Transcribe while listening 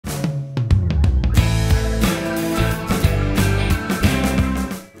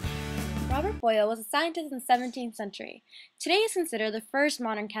Boyle was a scientist in the 17th century. Today he is considered the first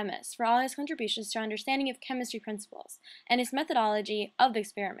modern chemist for all his contributions to our understanding of chemistry principles and his methodology of the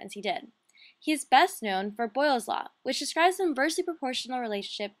experiments he did. He is best known for Boyle's law, which describes the inversely proportional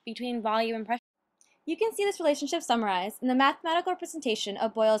relationship between volume and pressure. You can see this relationship summarized in the mathematical representation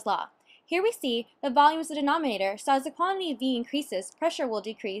of Boyle's law. Here we see that volume is the denominator, so as the quantity V increases, pressure will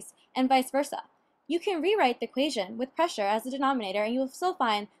decrease, and vice versa. You can rewrite the equation with pressure as the denominator and you will still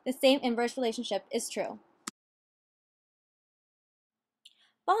find the same inverse relationship is true.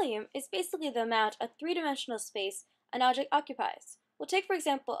 Volume is basically the amount of three-dimensional space an object occupies. We'll take for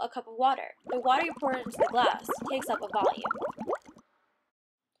example a cup of water. The water you pour into the glass takes up a volume.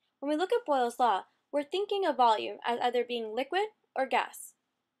 When we look at Boyle's law, we're thinking of volume as either being liquid or gas.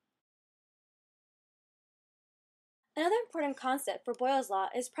 Another important concept for Boyle's law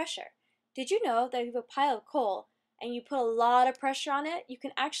is pressure. Did you know that if you have a pile of coal and you put a lot of pressure on it, you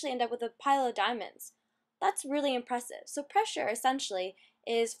can actually end up with a pile of diamonds? That's really impressive. So pressure essentially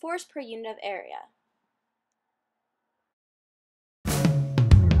is force per unit of area.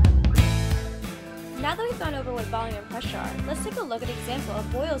 Now that we've gone over what volume and pressure are, let's take a look at an example of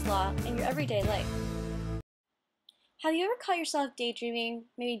Boyle's law in your everyday life. Have you ever caught yourself daydreaming,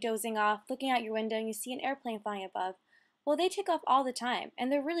 maybe dozing off, looking out your window and you see an airplane flying above? Well, they take off all the time,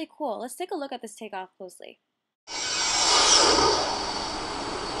 and they're really cool. Let's take a look at this takeoff closely.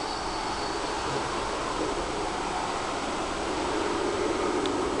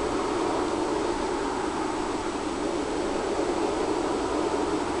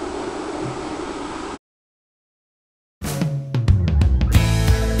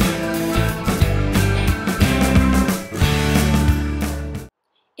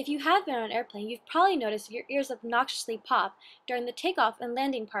 If you have been on an airplane, you've probably noticed your ears obnoxiously pop during the takeoff and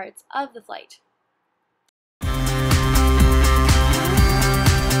landing parts of the flight.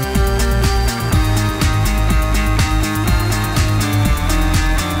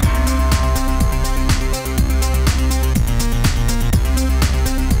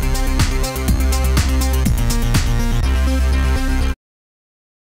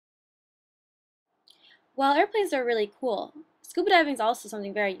 While airplanes are really cool, scuba diving is also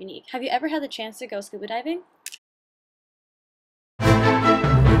something very unique. Have you ever had the chance to go scuba diving?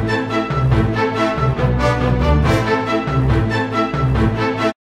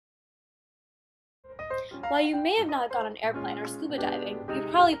 While you may have not gone on an airplane or scuba diving, you've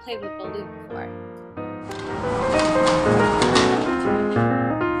probably played with a balloon before.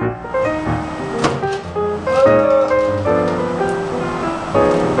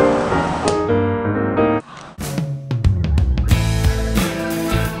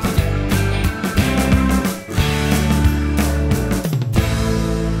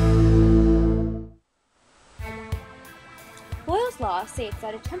 Boyle's law states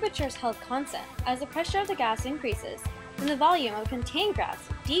that if temperature is held constant, as the pressure of the gas increases, then the volume of contained gas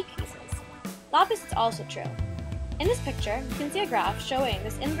decreases. The opposite is also true. In this picture, you can see a graph showing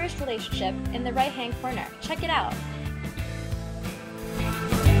this inverse relationship in the right-hand corner. Check it out.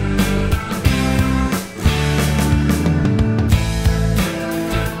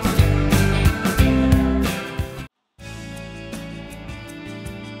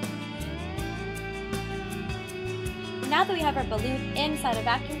 Now that we have our balloon inside a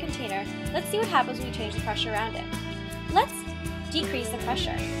vacuum container, let's see what happens when we change the pressure around it. Let's decrease the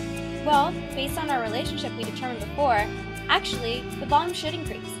pressure. Well, based on our relationship we determined before, actually the volume should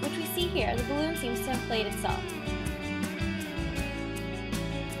increase, which we see here. The balloon seems to inflate itself.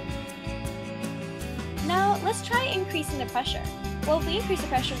 Now let's try increasing the pressure. Well, if we increase the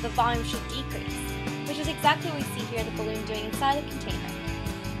pressure, the volume should decrease, which is exactly what we see here the balloon doing inside the container.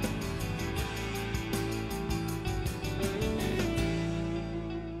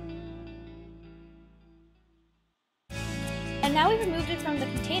 And now we've removed it from the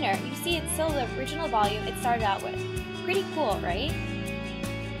container, you see it's still the original volume it started out with. Pretty cool, right?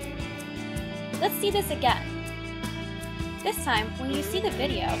 Let's see this again. This time, when you see the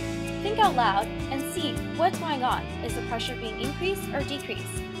video, think out loud and see what's going on. Is the pressure being increased or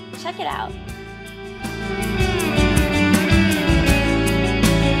decreased? Check it out.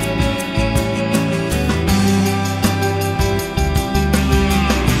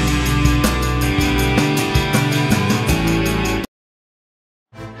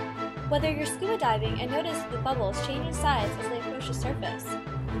 Whether you're scuba diving and notice the bubbles change in size as they approach the surface,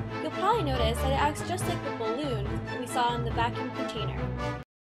 you'll probably notice that it acts just like the balloon we saw in the vacuum container.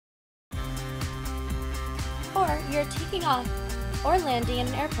 Or you're taking off or landing in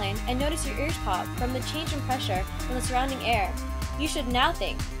an airplane and notice your ears pop from the change in pressure from the surrounding air. You should now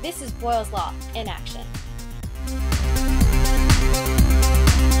think, this is Boyle's law in action.